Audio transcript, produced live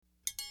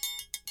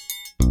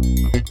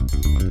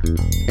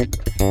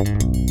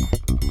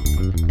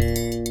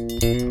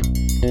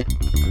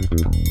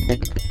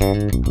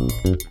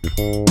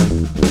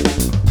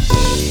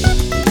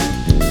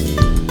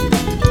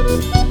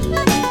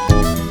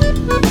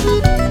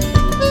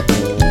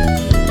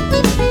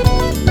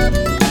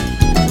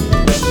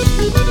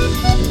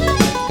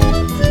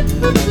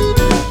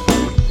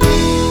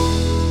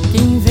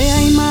Quem vê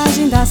a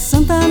imagem da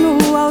santa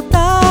no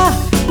altar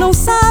não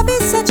sabe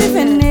se é de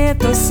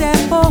Veneta ou se é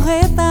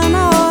porreta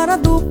na hora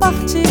do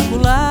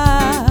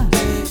particular.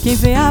 Quem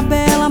vê a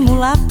bela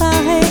mulata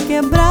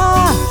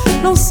requebrar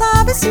não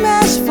sabe se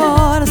mexe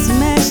fora, se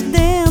mexe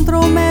dentro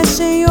ou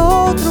mexe em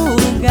outro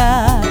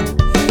lugar.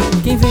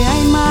 Quem vê a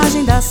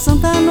imagem da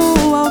santa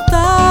no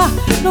altar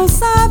não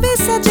sabe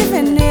se é de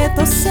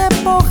Veneta ou se é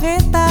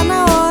porreta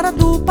na hora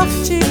do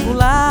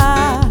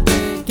particular.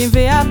 Quem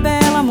vê a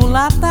bela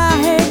mulata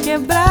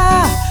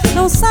requebrar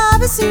não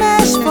sabe se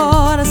mexe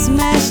fora, se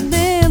mexe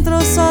dentro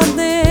ou só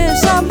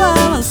deixa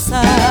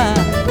balançar.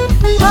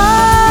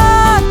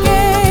 Ah,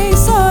 quem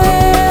sou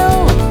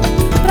eu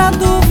pra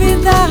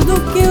duvidar do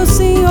que o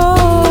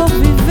Senhor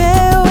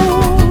viveu?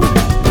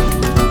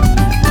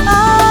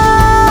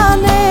 Ah,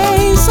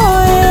 nem sou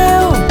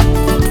eu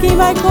quem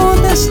vai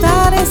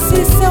contestar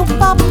esse seu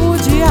papo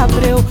de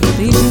Abreu.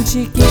 Tem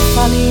gente que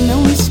fala e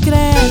não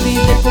escreve,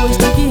 depois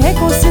tem que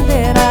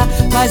reconsiderar.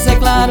 Mas é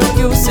claro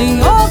que o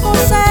Senhor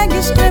consegue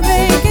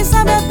escrever e quem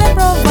sabe até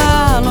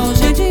provar.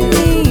 Longe de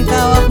mim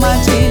da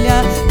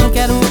armadilha, não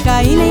quero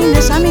cair nem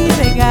deixar me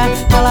pegar.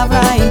 Palavra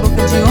em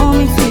boca de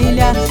homem,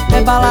 filha,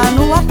 é bala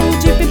no ato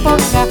de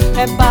pipoca,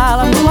 é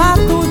bala no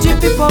ato de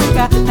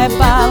pipoca, é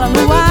bala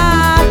no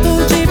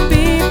ato de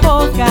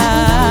pipoca.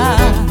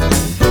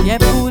 E é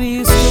por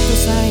isso que eu tô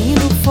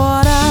saindo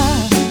fora,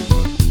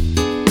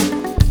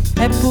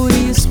 é por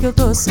isso que eu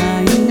tô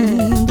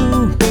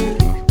saindo,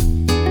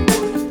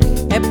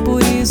 é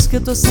por isso que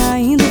eu tô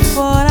saindo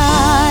fora,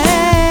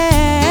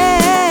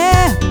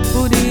 é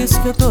por isso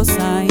que eu tô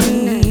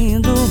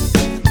saindo.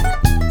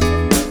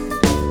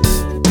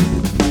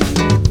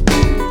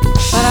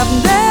 Para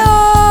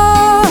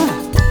pundear,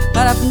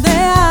 para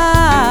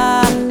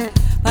pundear,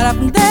 para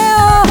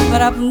pundear,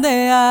 para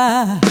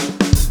pundear,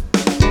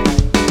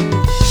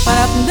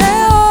 para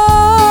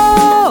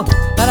pundear,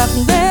 para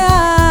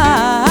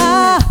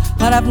pundear,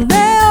 para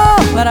pundear,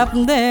 para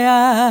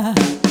pundear.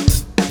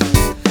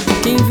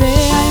 Quem vê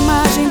a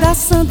imagem da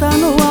santa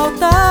no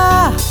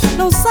altar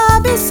não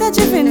sabe se é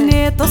de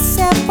Veneta ou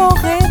se é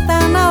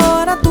porreta na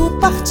hora do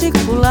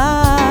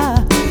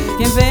particular.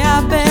 Quem vê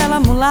a bela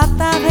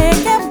mulata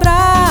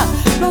requebrar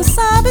não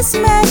sabe se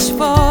mexe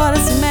fora,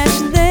 se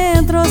mexe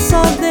dentro ou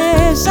só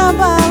deixa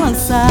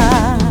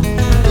balançar.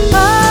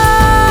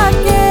 Ah,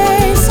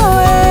 quem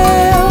sou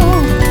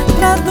eu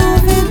pra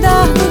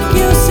duvidar do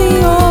que o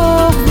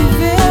Senhor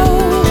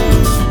viveu?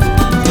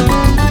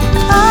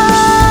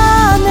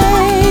 Ah,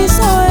 nem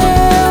sou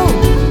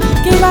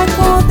eu quem vai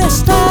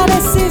contestar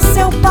esse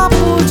seu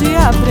papo de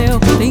Abreu.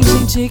 Tem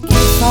gente que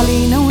fala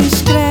e não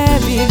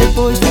escreve,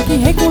 depois tem que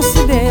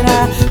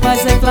reconsiderar.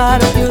 Mas é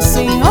claro que o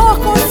Senhor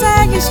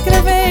consegue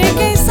escrever e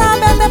quem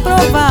sabe até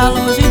provar.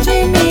 Longe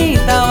de mim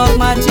da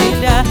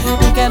armadilha,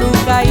 não quero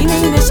cair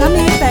nem deixar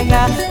me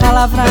pegar.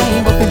 Palavra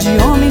em boca de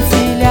homem,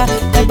 filha,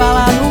 é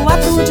bala no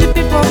ato de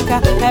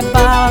pipoca, é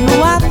bala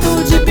no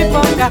ato de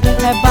pipoca,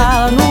 é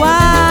bala no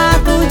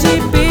ato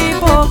de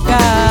pipoca.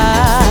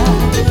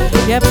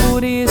 E é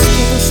por isso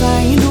que eu tô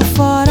saindo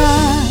fora,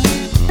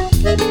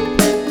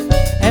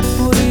 é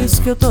por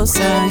isso que eu tô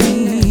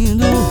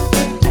saindo,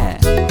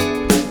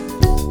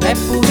 é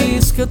por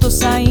isso que eu tô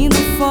saindo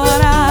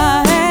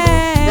fora,